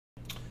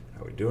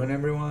we're doing,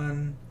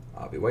 everyone?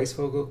 I'll be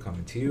Weisfogel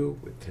coming to you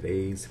with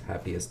today's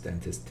Happiest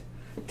Dentist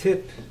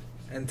tip.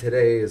 And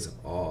today is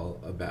all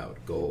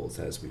about goals.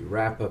 As we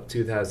wrap up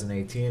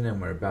 2018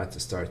 and we're about to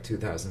start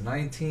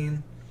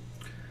 2019,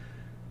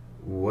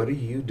 what are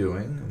you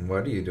doing and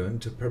what are you doing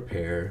to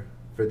prepare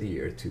for the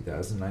year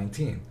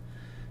 2019?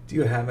 Do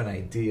you have an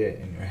idea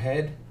in your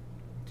head?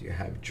 Do you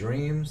have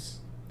dreams?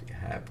 Do you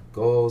have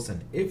goals?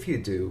 And if you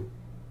do,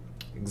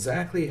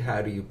 exactly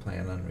how do you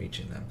plan on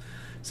reaching them?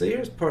 So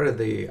here's part of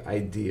the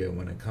idea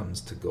when it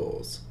comes to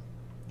goals.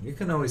 You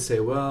can always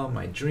say, well,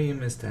 my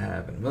dream is to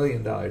have a $1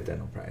 million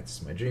dental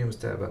practice. My dream is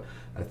to have a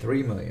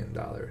 $3 million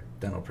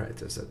dental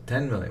practice, a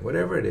 $10 million,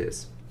 whatever it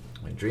is.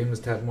 My dream is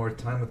to have more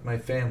time with my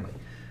family.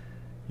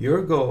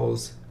 Your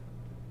goals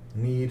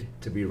need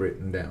to be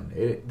written down.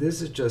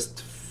 This is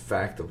just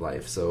fact of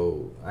life.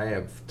 So I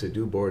have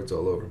to-do boards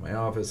all over my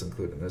office,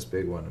 including this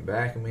big one in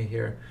back of me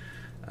here,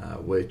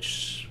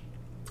 which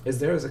is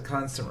there as a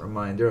constant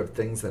reminder of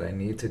things that I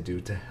need to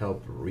do to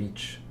help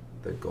reach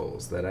the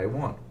goals that I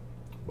want.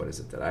 What is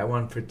it that I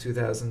want for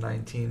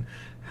 2019?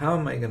 How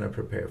am I going to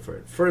prepare for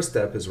it? First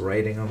step is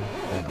writing them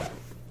down.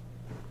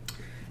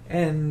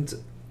 And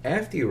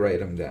after you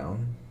write them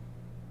down,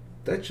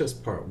 that's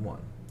just part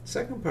one.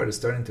 Second part is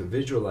starting to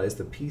visualize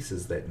the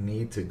pieces that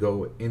need to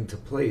go into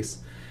place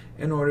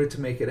in order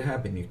to make it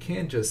happen. You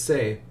can't just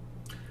say,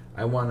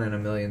 I want a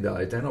 $1 million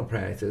dental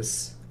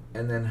practice,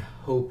 and then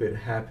hope it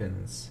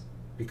happens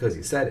because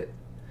you said it.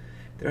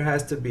 There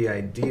has to be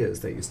ideas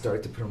that you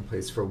start to put in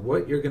place for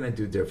what you're going to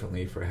do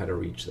differently for how to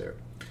reach there.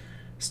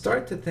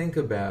 Start to think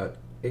about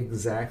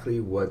exactly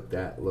what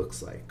that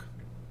looks like.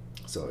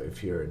 So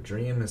if your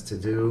dream is to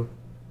do,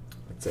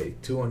 let's say,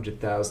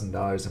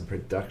 $200,000 in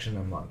production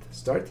a month,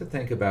 start to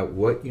think about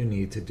what you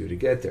need to do to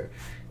get there.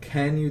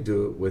 Can you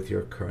do it with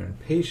your current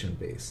patient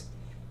base?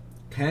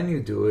 Can you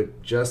do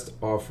it just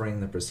offering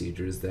the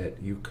procedures that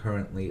you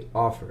currently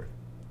offer?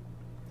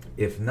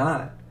 If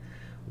not,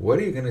 what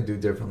are you going to do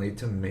differently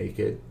to make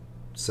it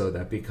so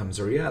that becomes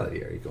a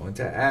reality? Are you going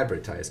to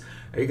advertise?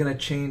 Are you going to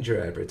change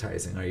your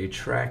advertising? Are you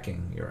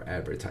tracking your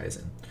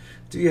advertising?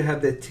 Do you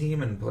have the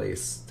team in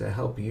place to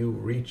help you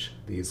reach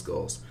these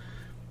goals?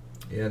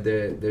 You know,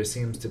 there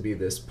seems to be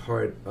this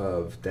part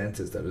of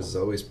dentists that is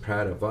always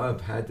proud of,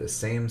 I've had the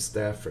same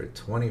staff for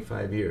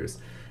 25 years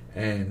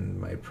and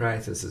my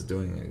practice is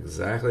doing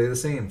exactly the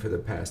same for the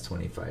past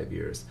 25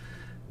 years,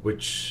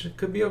 which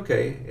could be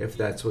okay if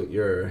that's what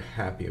you're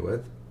happy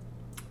with.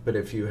 But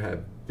if you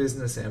have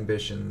business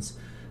ambitions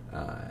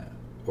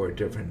or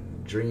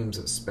different dreams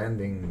of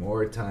spending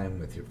more time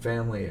with your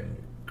family and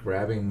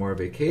grabbing more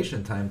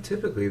vacation time,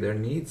 typically there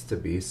needs to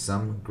be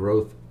some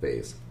growth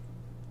phase.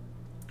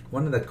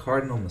 One of the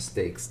cardinal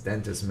mistakes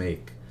dentists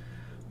make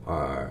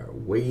are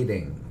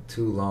waiting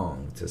too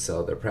long to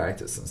sell their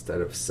practice. Instead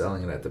of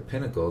selling it at the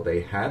pinnacle,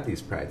 they have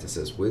these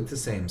practices with the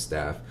same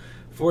staff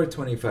for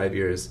 25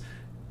 years.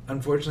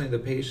 Unfortunately,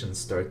 the patients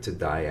start to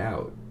die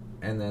out.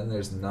 And then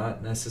there's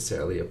not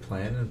necessarily a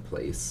plan in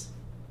place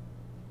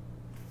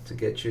to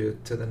get you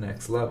to the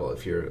next level.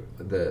 If you're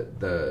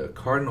the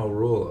cardinal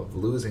rule of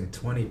losing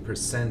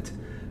 20%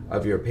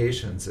 of your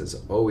patients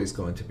is always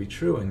going to be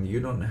true, and you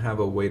don't have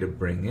a way to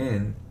bring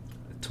in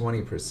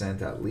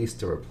 20% at least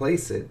to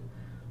replace it,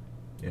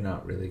 you're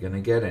not really going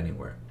to get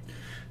anywhere.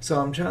 So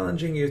I'm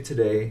challenging you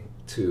today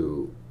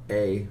to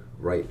A,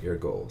 write your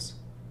goals.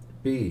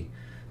 B,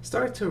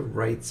 start to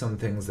write some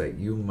things that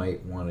you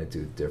might want to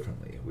do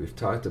differently. We've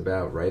talked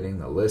about writing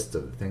the list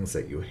of the things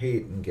that you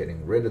hate and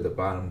getting rid of the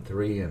bottom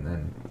three and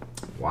then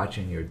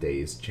watching your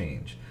days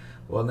change.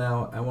 Well,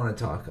 now I want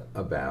to talk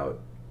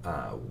about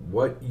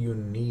what you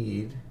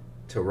need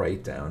to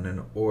write down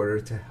in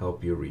order to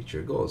help you reach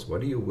your goals.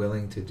 What are you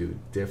willing to do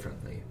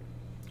differently?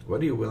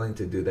 What are you willing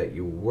to do that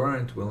you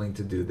weren't willing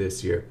to do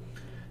this year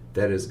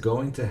that is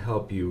going to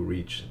help you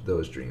reach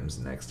those dreams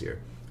next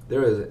year?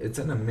 It's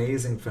an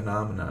amazing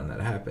phenomenon that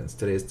happens.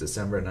 Today is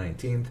December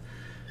 19th.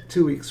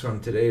 2 weeks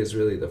from today is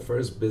really the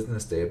first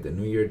business day of the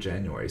new year,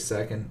 January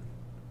 2nd.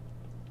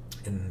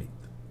 And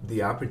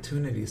the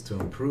opportunities to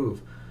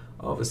improve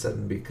all of a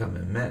sudden become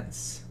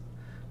immense.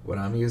 What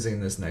I'm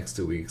using this next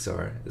 2 weeks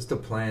is to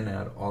plan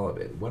out all of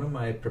it. What am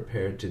I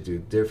prepared to do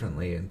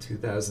differently in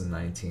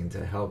 2019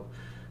 to help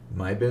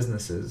my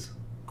businesses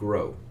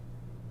grow?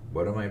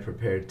 What am I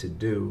prepared to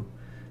do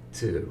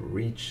to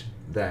reach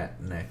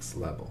that next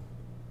level?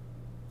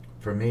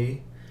 For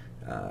me,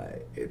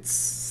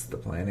 it's the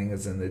planning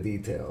is in the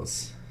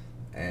details,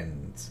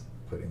 and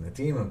putting the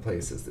team in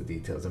place is the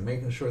details, and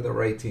making sure the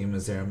right team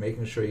is there, and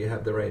making sure you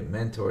have the right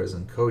mentors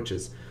and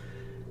coaches.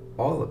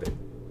 All of it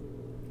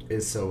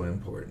is so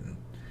important.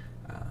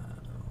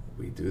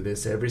 We do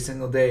this every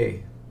single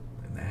day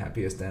in the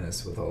Happiest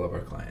Dentist with all of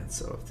our clients.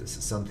 So if this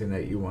is something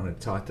that you want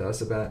to talk to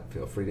us about,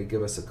 feel free to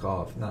give us a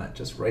call. If not,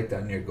 just write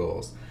down your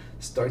goals.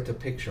 Start to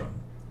picture them.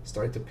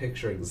 Start to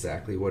picture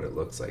exactly what it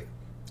looks like.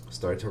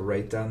 Start to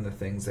write down the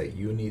things that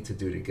you need to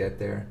do to get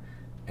there,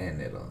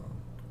 and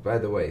by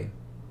the way,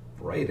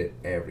 write it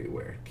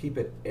everywhere. Keep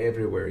it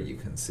everywhere you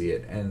can see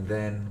it, and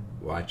then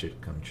watch it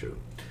come true.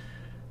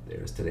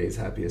 There's today's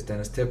Happiest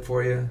Dentist tip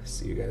for you.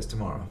 See you guys tomorrow.